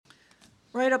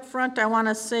Right up front, I want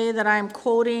to say that I'm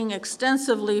quoting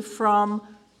extensively from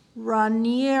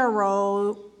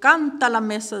Raniero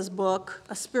Cantalamesa's book,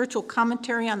 A Spiritual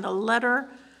Commentary on the Letter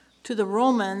to the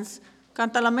Romans.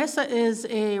 Cantalamessa is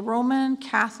a Roman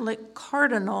Catholic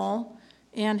cardinal,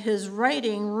 and his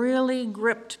writing really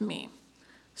gripped me.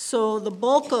 So the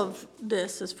bulk of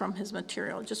this is from his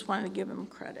material. Just wanted to give him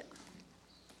credit.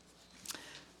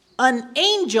 An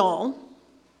angel,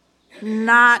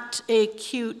 not a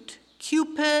cute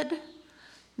Cupid,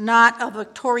 not a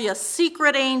Victoria's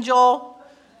Secret angel,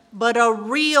 but a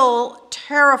real,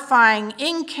 terrifying,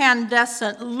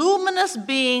 incandescent, luminous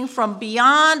being from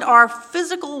beyond our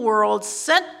physical world,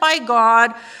 sent by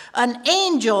God, an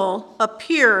angel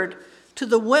appeared to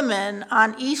the women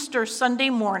on Easter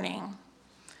Sunday morning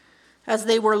as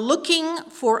they were looking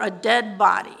for a dead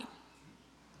body.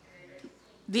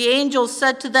 The angel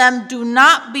said to them, "Do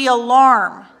not be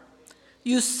alarmed.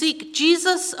 You seek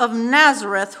Jesus of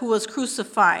Nazareth who was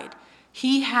crucified.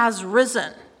 He has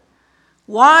risen.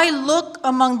 Why look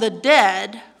among the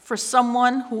dead for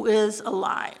someone who is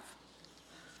alive?"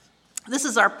 This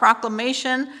is our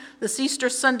proclamation this Easter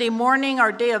Sunday morning,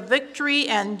 our day of victory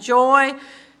and joy.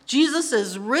 Jesus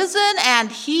is risen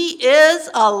and he is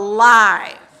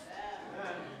alive.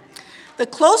 The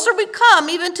closer we come,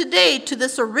 even today, to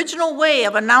this original way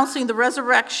of announcing the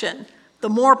resurrection, the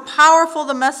more powerful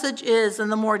the message is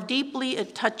and the more deeply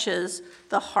it touches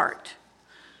the heart.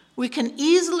 We can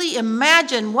easily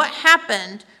imagine what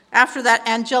happened after that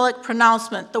angelic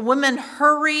pronouncement. The women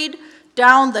hurried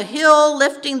down the hill,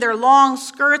 lifting their long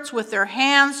skirts with their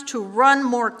hands to run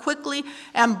more quickly,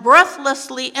 and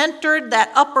breathlessly entered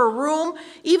that upper room.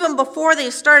 Even before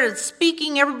they started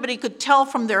speaking, everybody could tell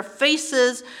from their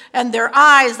faces and their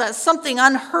eyes that something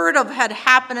unheard of had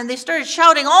happened, and they started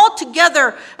shouting all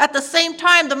together at the same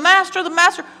time, "The Master, the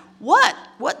Master." What?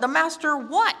 What? The Master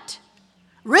what?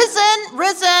 Risen,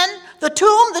 risen. The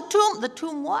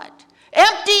tomb what?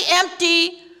 Empty,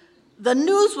 empty. The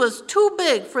news was too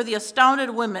big for the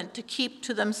astounded women to keep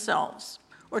to themselves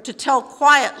or to tell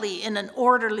quietly in an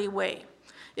orderly way.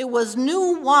 It was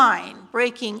new wine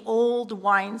breaking old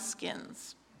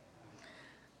wineskins.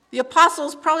 The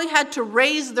apostles probably had to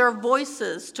raise their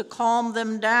voices to calm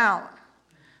them down.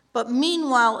 But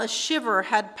meanwhile, a shiver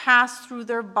had passed through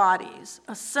their bodies.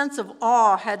 A sense of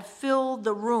awe had filled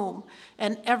the room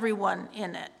and everyone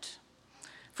in it.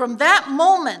 From that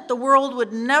moment, the world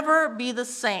would never be the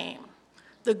same.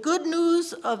 The good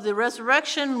news of the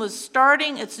resurrection was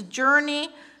starting its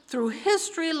journey through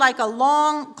history like a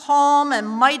long, calm, and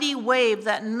mighty wave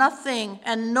that nothing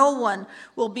and no one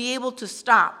will be able to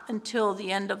stop until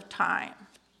the end of time.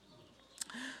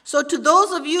 So to those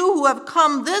of you who have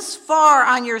come this far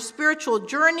on your spiritual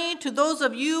journey, to those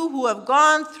of you who have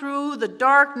gone through the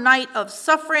dark night of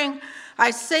suffering, I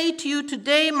say to you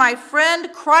today, my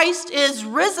friend, Christ is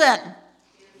risen.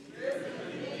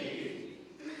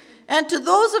 And to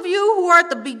those of you who are at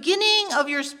the beginning of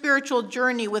your spiritual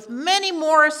journey with many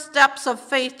more steps of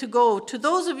faith to go, to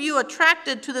those of you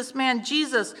attracted to this man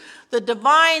Jesus, the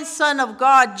divine Son of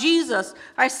God, Jesus,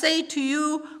 I say to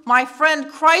you, my friend,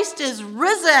 Christ is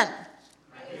risen.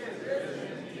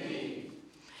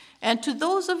 And to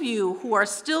those of you who are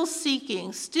still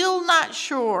seeking, still not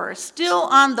sure, still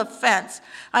on the fence,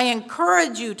 I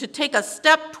encourage you to take a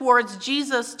step towards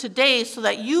Jesus today so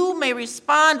that you may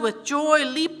respond with joy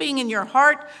leaping in your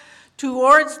heart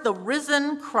towards the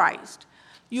risen Christ.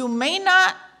 You may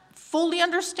not fully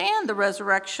understand the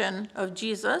resurrection of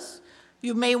Jesus.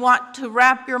 You may want to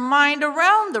wrap your mind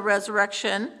around the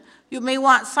resurrection. You may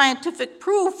want scientific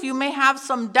proof. You may have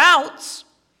some doubts.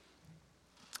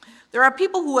 There are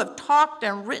people who have talked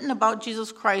and written about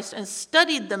Jesus Christ and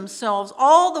studied themselves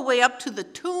all the way up to the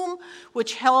tomb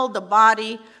which held the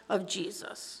body of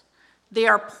Jesus. They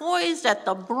are poised at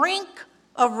the brink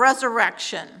of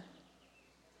resurrection,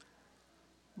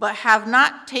 but have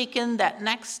not taken that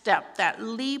next step, that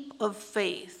leap of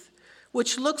faith,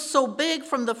 which looks so big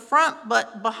from the front,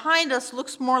 but behind us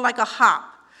looks more like a hop.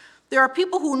 There are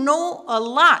people who know a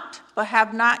lot, but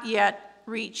have not yet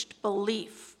reached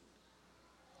belief.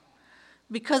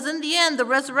 Because in the end, the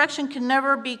resurrection can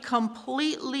never be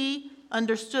completely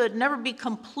understood, never be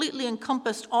completely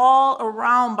encompassed all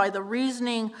around by the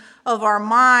reasoning of our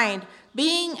mind,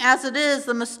 being as it is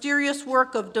the mysterious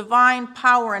work of divine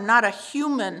power and not a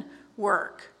human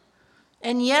work.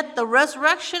 And yet the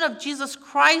resurrection of Jesus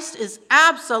Christ is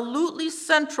absolutely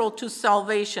central to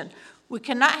salvation. We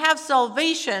cannot have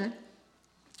salvation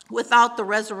without the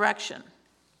resurrection.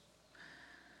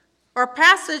 Our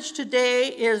passage today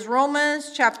is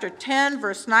Romans chapter 10,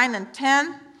 verse 9 and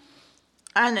 10,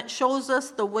 and it shows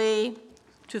us the way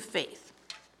to faith.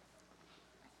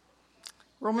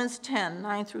 Romans 10,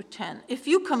 9 through 10. If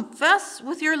you confess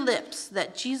with your lips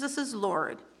that Jesus is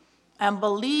Lord and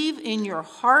believe in your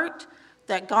heart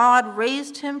that God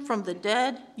raised him from the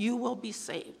dead, you will be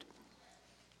saved.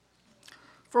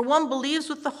 For one believes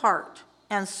with the heart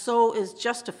and so is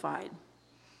justified,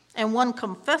 and one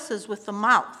confesses with the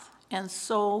mouth and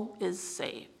so is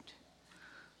saved.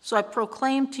 So I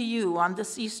proclaim to you on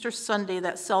this Easter Sunday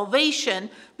that salvation,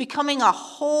 becoming a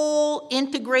whole,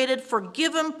 integrated,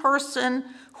 forgiven person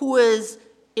who is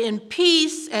in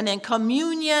peace and in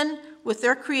communion with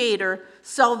their Creator,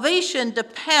 salvation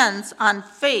depends on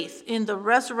faith in the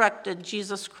resurrected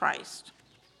Jesus Christ.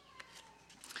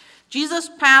 Jesus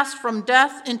passed from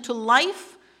death into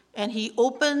life, and he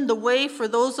opened the way for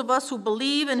those of us who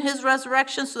believe in his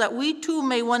resurrection so that we too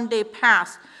may one day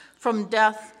pass from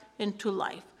death into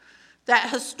life.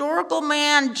 That historical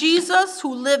man, Jesus,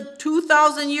 who lived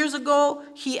 2,000 years ago,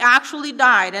 he actually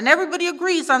died. And everybody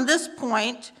agrees on this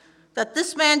point that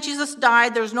this man, Jesus,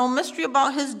 died. There's no mystery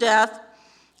about his death.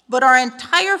 But our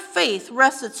entire faith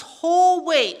rests its whole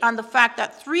weight on the fact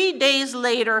that 3 days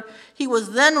later, he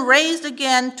was then raised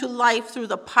again to life through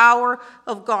the power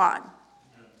of God.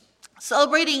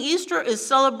 Celebrating Easter is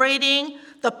celebrating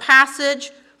the passage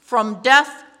from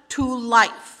death to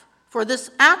life. For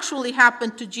this actually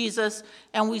happened to Jesus,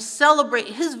 and we celebrate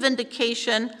his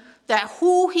vindication that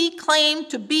who he claimed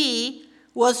to be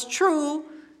was true.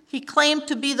 He claimed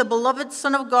to be the beloved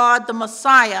Son of God, the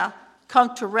Messiah,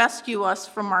 come to rescue us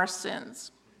from our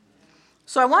sins.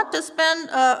 So I want to spend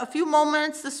a few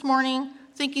moments this morning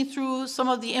thinking through some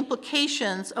of the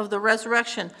implications of the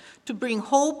resurrection to bring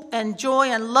hope and joy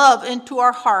and love into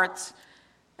our hearts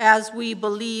as we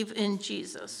believe in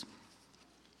Jesus.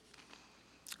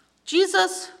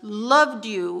 Jesus loved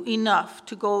you enough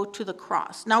to go to the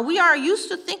cross. Now, we are used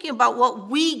to thinking about what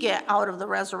we get out of the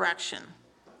resurrection.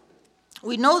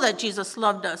 We know that Jesus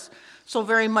loved us so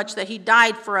very much that he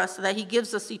died for us, that he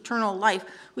gives us eternal life.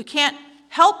 We can't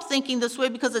help thinking this way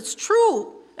because it's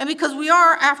true, and because we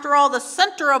are, after all, the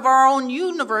center of our own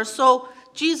universe, so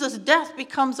Jesus' death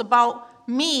becomes about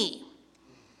me.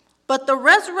 But the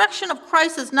resurrection of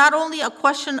Christ is not only a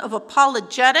question of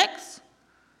apologetics,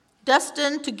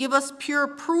 destined to give us pure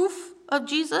proof of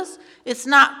Jesus. It's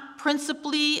not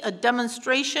principally a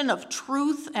demonstration of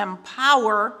truth and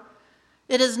power.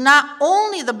 It is not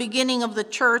only the beginning of the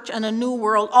church and a new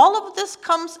world. All of this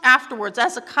comes afterwards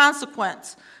as a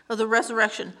consequence of the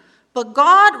resurrection. But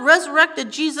God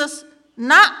resurrected Jesus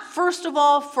not first of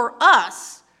all for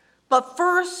us, but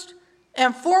first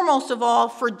and foremost of all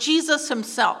for Jesus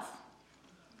himself.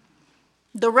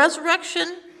 The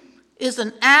resurrection is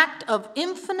an act of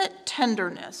infinite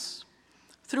tenderness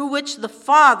through which the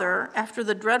Father, after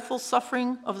the dreadful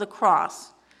suffering of the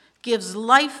cross, gives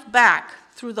life back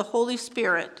through the Holy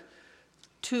Spirit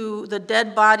to the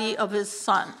dead body of his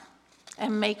Son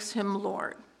and makes him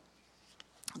Lord.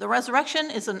 The resurrection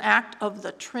is an act of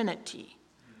the Trinity.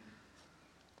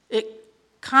 It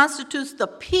constitutes the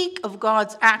peak of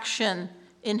God's action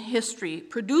in history,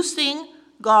 producing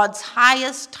God's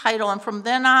highest title. And from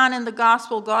then on in the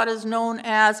gospel, God is known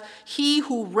as he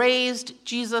who raised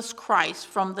Jesus Christ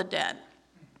from the dead.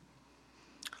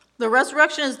 The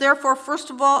resurrection is therefore, first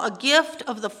of all, a gift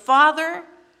of the Father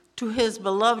to his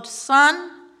beloved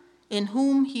Son, in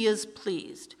whom he is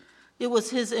pleased. It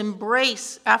was his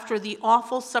embrace after the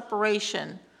awful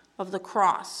separation of the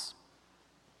cross,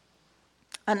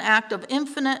 an act of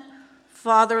infinite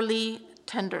fatherly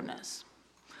tenderness.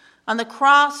 On the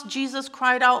cross, Jesus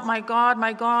cried out, my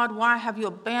God, why have you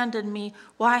abandoned me?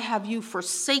 Why have you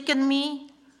forsaken me?"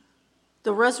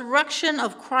 The resurrection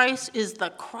of Christ is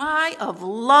the cry of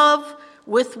love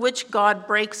with which God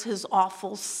breaks his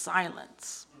awful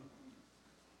silence.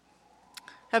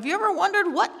 Have you ever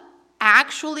wondered what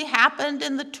actually happened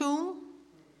in the tomb?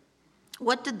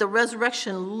 What did the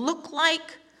resurrection look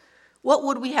like? What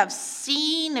would we have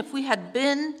seen if we had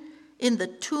been in the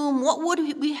tomb? What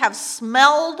would we have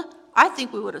smelled? I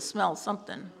think we would have smelled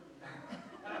something.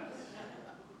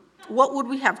 What would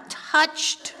we have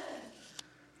touched?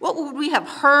 What would we have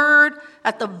heard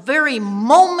at the very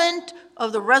moment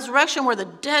of the resurrection where the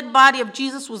dead body of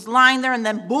Jesus was lying there and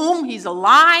then boom, he's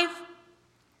alive?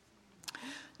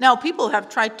 Now, people have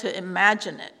tried to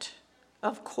imagine it,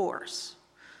 of course.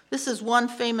 This is one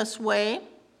famous way,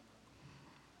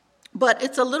 but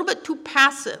it's a little bit too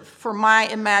passive for my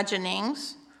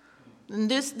imaginings. And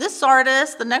this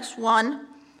artist, the next one,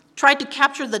 tried to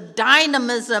capture the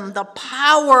dynamism, the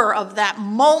power of that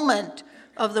moment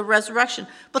of the resurrection.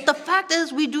 But the fact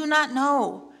is, we do not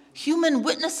know. Human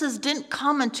witnesses didn't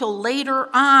come until later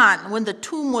on when the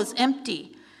tomb was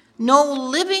empty. No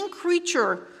living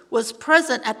creature was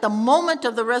present at the moment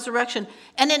of the resurrection.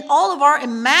 And in all of our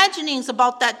imaginings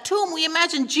about that tomb, we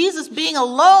imagine Jesus being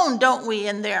alone, don't we,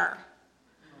 in there?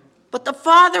 But the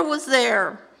Father was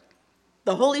there.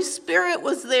 The Holy Spirit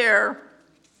was there.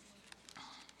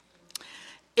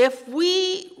 If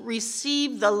we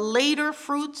receive the later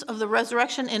fruits of the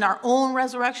resurrection in our own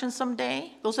resurrection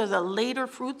someday, those are the later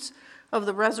fruits of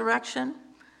the resurrection.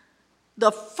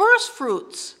 The first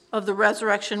fruits of the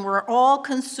resurrection were all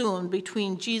consumed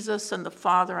between Jesus and the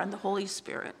Father and the Holy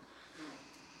Spirit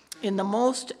in the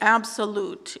most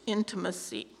absolute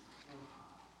intimacy.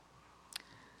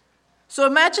 So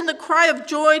imagine the cry of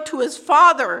joy to his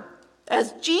Father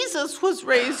as Jesus was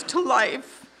raised to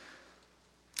life.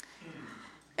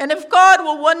 And if God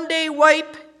will one day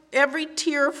wipe every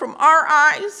tear from our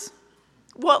eyes,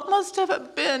 what must it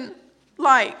have been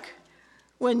like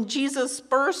when Jesus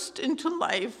burst into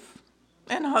life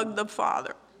and hugged the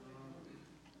Father?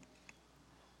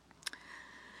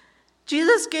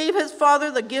 Jesus gave his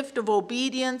Father the gift of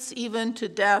obedience even to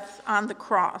death on the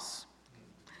cross.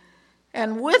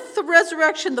 And with the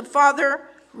resurrection, the Father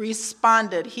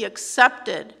responded. He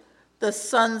accepted the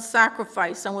Son's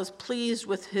sacrifice and was pleased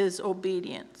with his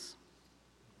obedience.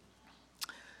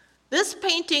 This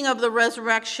painting of the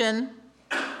resurrection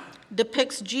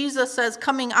depicts Jesus as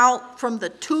coming out from the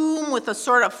tomb with a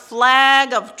sort of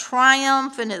flag of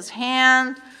triumph in his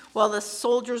hand while the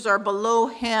soldiers are below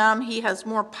him. He has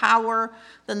more power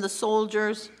than the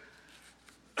soldiers.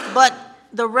 But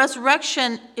the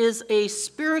resurrection is a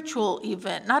spiritual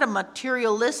event, not a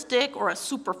materialistic or a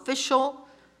superficial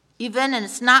event, and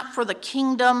it's not for the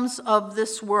kingdoms of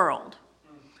this world.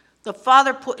 The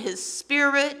Father put his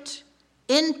Spirit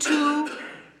into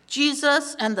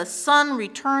Jesus, and the Son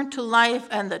returned to life,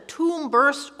 and the tomb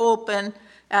burst open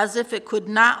as if it could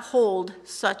not hold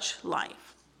such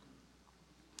life.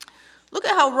 Look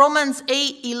at how Romans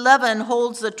 8:11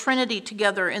 holds the Trinity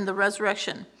together in the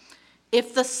resurrection.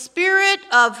 If the Spirit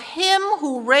of him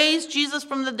who raised Jesus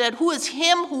from the dead, who is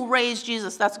him who raised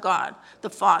Jesus? That's God, the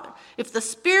Father. If the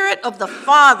Spirit of the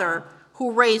Father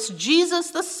who raised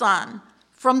Jesus the Son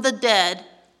from the dead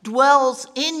dwells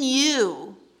in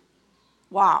you,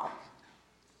 wow.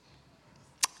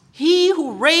 He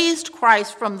who raised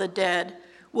Christ from the dead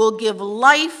will give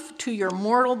life to your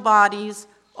mortal bodies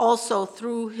also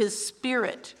through his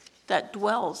Spirit that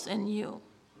dwells in you.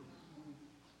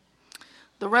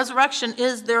 The resurrection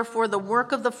is therefore the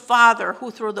work of the Father who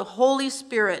through the Holy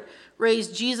Spirit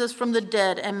raised Jesus from the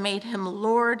dead and made him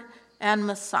Lord and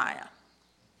Messiah.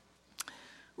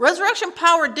 Resurrection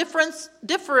power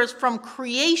differs from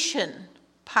creation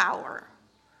power.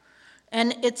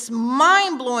 And it's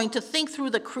mind-blowing to think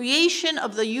through the creation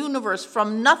of the universe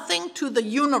from nothing to the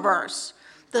universe.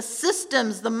 The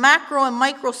systems, the macro and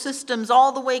micro systems,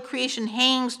 all the way creation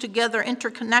hangs together,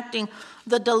 interconnecting,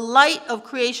 the delight of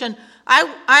creation.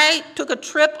 I took a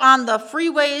trip on the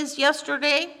freeways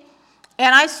yesterday,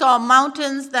 and I saw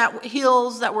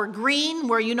hills that were green,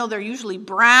 where they're usually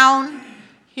brown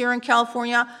here in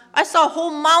California. I saw a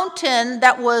whole mountain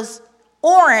that was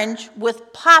orange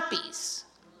with poppies.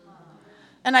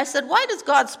 And I said, why does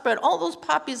God spread all those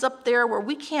poppies up there where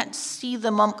we can't see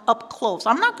them up close?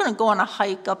 I'm not going to go on a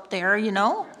hike up there,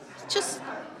 just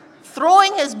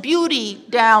throwing his beauty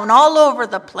down all over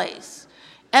the place.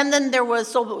 And then there were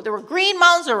green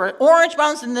mountains, there were orange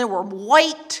mountains, and there were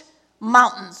white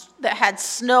mountains that had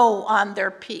snow on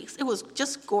their peaks. It was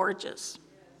just gorgeous.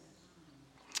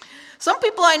 Some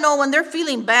people I know, when they're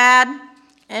feeling bad,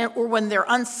 or when they're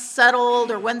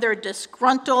unsettled, or when they're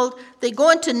disgruntled, they go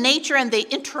into nature and they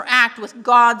interact with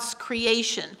God's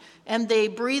creation. And they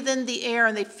breathe in the air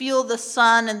and they feel the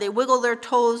sun and they wiggle their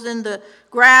toes in the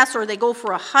grass, or they go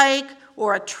for a hike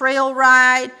or a trail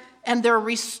ride, and they're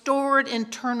restored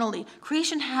internally.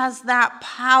 Creation has that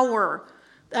power,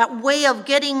 that way of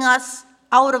getting us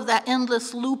out of that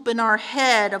endless loop in our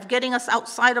head, of getting us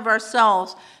outside of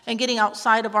ourselves and getting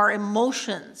outside of our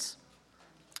emotions.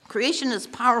 Creation is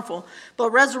powerful,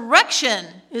 but resurrection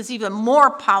is even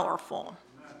more powerful.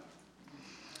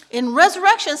 In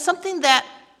resurrection, something that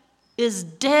is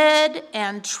dead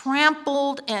and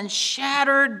trampled and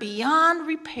shattered beyond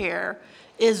repair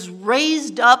is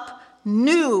raised up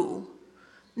new,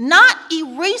 not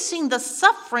erasing the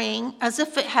suffering as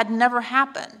if it had never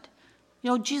happened.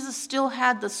 Jesus still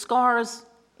had the scars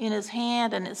in his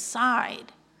hand and his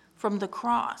side from the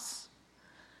cross.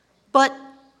 But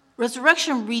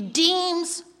resurrection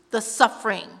redeems the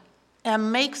suffering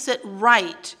and makes it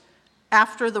right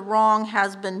after the wrong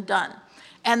has been done.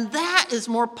 And that is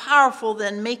more powerful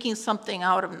than making something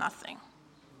out of nothing,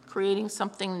 creating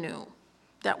something new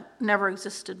that never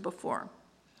existed before.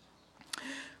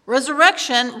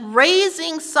 Resurrection,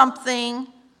 raising something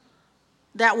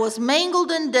that was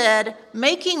mangled and dead,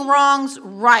 making wrongs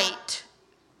right.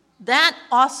 That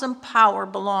awesome power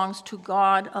belongs to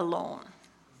God alone.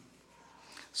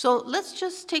 So let's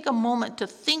just take a moment to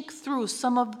think through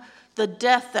some of the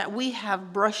death that we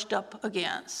have brushed up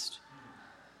against.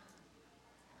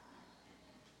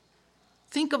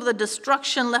 Think of the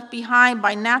destruction left behind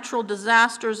by natural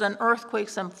disasters and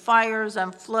earthquakes and fires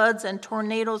and floods and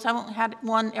tornadoes. Haven't had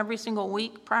one every single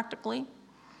week practically.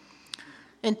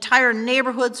 Entire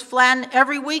neighborhoods flattened.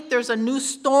 Every week there's a new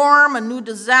storm, a new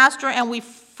disaster, and we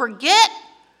forget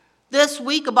this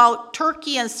week about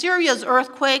Turkey and Syria's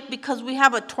earthquake because we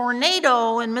have a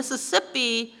tornado in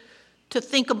Mississippi to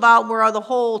think about where the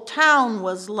whole town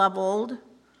was leveled.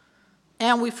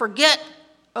 And we forget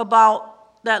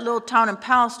about that little town in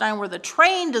Palestine where the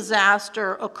train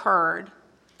disaster occurred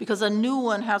because a new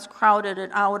one has crowded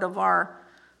it out of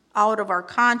our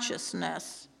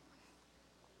consciousness.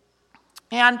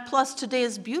 And plus today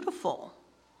is beautiful.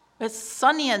 It's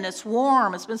sunny and it's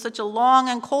warm. It's been such a long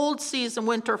and cold season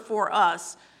winter for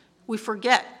us. We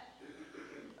forget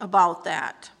about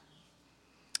that.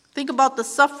 Think about the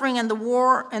suffering and the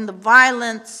war and the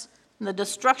violence and the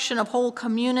destruction of whole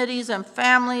communities and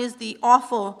families, the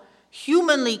awful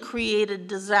humanly created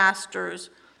disasters.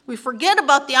 We forget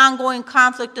about the ongoing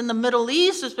conflict in the Middle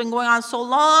East. It's been going on so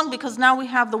long because now we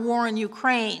have the war in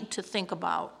Ukraine to think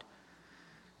about.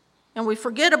 And we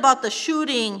forget about the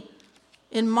shooting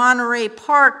in Monterey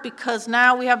Park because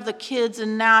now we have the kids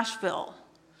in Nashville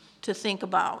to think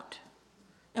about.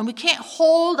 And we can't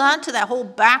hold on to that whole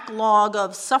backlog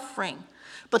of suffering.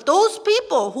 But those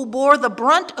people who bore the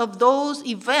brunt of those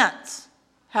events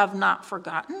have not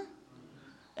forgotten,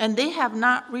 and they have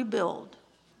not rebuilt.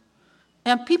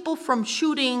 And people from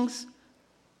shootings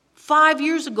 5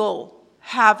 years ago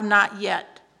have not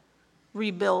yet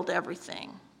rebuilt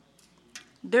everything.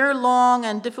 Their long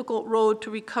and difficult road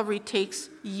to recovery takes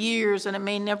years, and it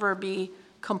may never be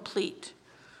complete.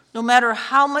 No matter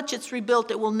how much it's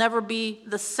rebuilt, it will never be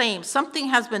the same. Something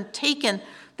has been taken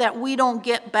that we don't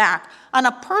get back. On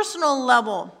a personal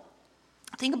level,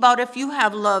 think about if you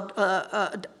have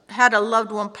had a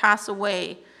loved one pass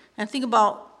away, and think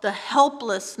about the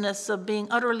helplessness of being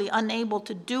utterly unable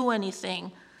to do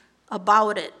anything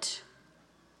about it.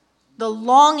 The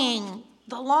longing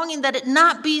that it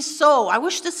not be so. I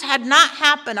wish this had not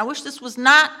happened. I wish this was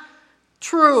not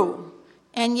true.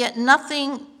 And yet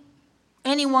nothing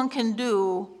anyone can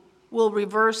do will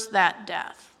reverse that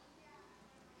death.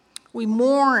 We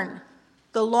mourn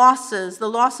the losses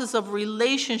of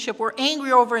relationship. We're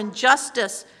angry over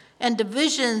injustice and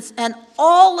divisions, and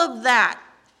all of that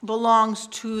belongs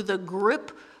to the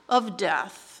grip of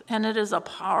death, and it is a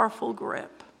powerful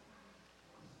grip.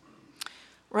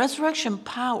 Resurrection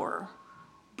power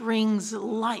brings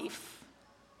life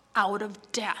out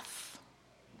of death.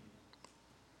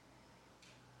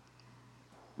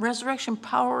 Resurrection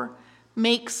power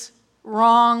makes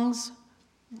wrongs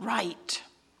right.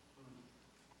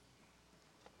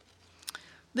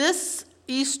 This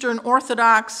Eastern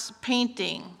Orthodox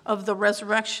painting of the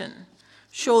resurrection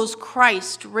shows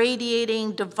Christ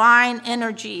radiating divine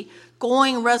energy,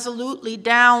 going resolutely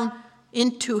down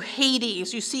into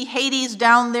Hades. You see Hades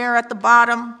down there at the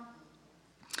bottom?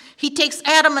 He takes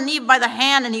Adam and Eve by the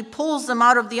hand and he pulls them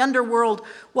out of the underworld,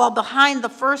 while behind the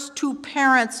first two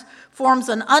parents forms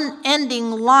an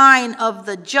unending line of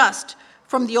the just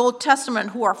from the Old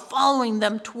Testament who are following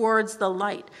them towards the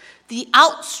light. The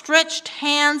outstretched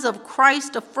hands of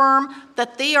Christ affirm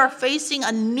that they are facing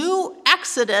a new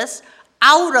exodus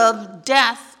out of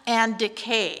death and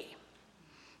decay.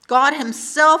 God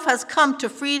himself has come to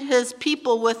free his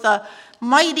people with a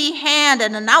mighty hand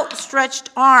and an outstretched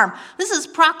arm. This is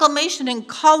proclamation in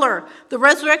color, the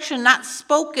resurrection not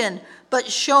spoken but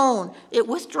shown. It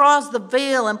withdraws the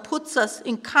veil and puts us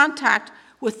in contact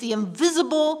with the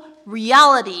invisible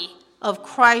reality of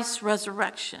Christ's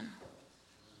resurrection.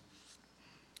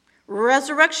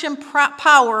 Resurrection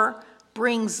power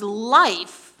brings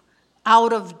life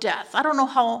out of death. I don't know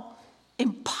how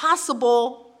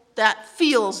impossible that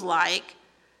feels like,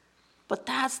 but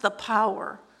that's the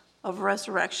power of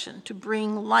resurrection, to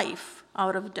bring life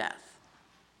out of death.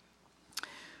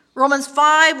 Romans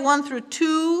 5, 1 through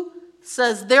 2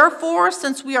 says, "Therefore,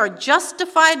 since we are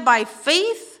justified by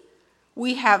faith,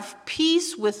 we have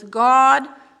peace with God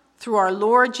through our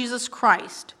Lord Jesus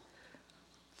Christ,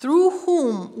 through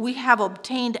whom we have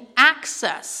obtained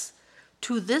access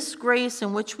to this grace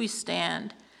in which we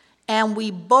stand, and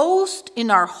we boast in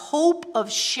our hope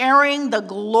of sharing the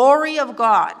glory of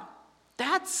God."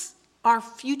 That's our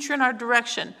future and our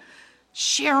direction,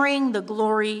 sharing the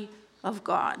glory of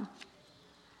God.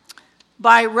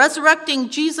 By resurrecting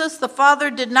Jesus, the Father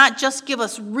did not just give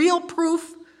us real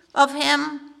proof of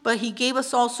him, but he gave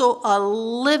us also a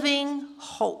living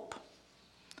hope.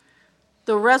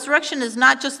 The resurrection is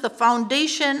not just the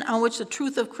foundation on which the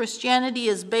truth of Christianity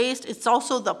is based, it's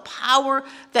also the power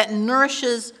that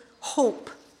nourishes hope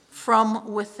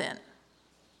from within.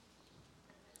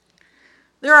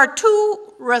 There are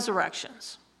two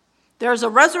resurrections. There's a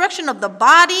resurrection of the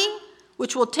body,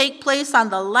 which will take place on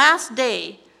the last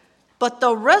day, but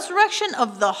the resurrection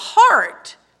of the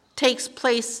heart takes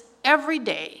place every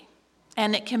day,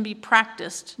 and it can be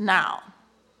practiced now.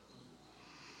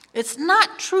 It's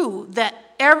not true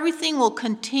that everything will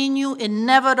continue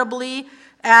inevitably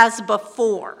as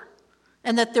before,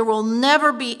 and that there will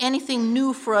never be anything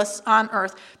new for us on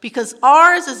earth, because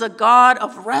ours is a God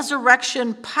of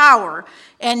resurrection power,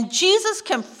 and Jesus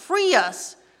can free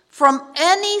us from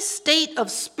any state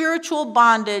of spiritual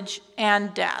bondage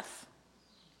and death.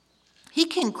 He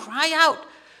can cry out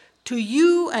to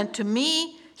you and to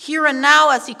me here and now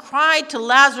as he cried to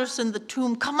Lazarus in the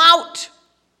tomb, "Come out!"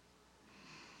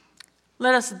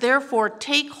 Let us therefore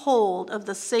take hold of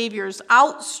the Savior's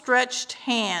outstretched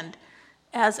hand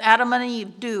as Adam and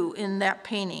Eve do in that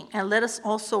painting, and let us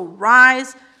also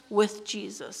rise with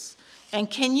Jesus. And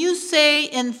can you say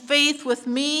in faith with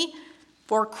me,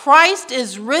 "For Christ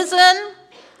is risen,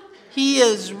 he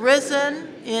is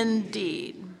risen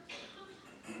indeed"?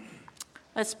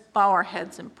 Let's bow our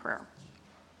heads in prayer.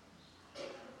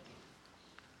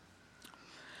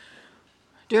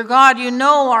 Dear God, you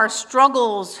know our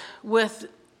struggles with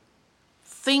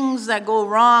things that go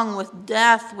wrong, with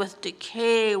death, with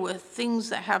decay, with things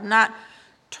that have not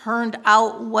turned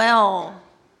out well,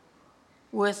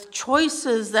 with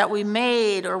choices that we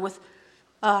made, or with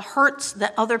hurts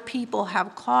that other people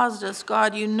have caused us.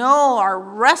 God, you know our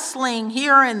wrestling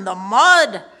here in the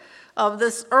mud of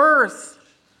this earth.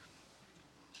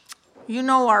 You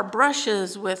know our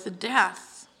brushes with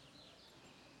death.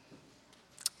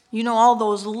 You know all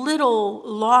those little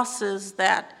losses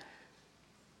that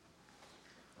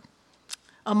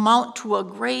amount to a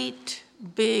great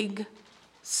big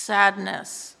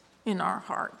sadness in our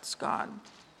hearts, God.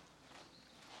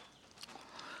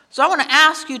 So I want to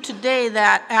ask you today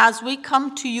that as we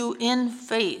come to you in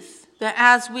faith, that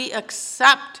as we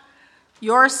accept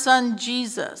your Son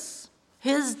Jesus,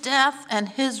 his death and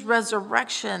his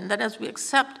resurrection, that as we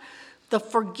accept the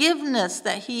forgiveness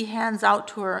that he hands out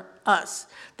to us,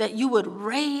 that you would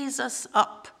raise us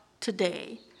up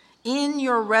today in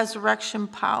your resurrection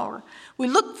power. We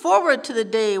look forward to the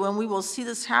day when we will see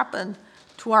this happen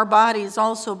to our bodies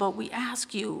also, but we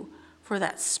ask you for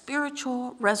that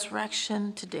spiritual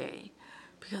resurrection today,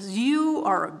 because you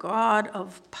are a God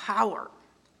of power.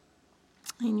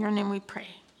 In your name we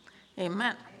pray.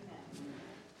 Amen.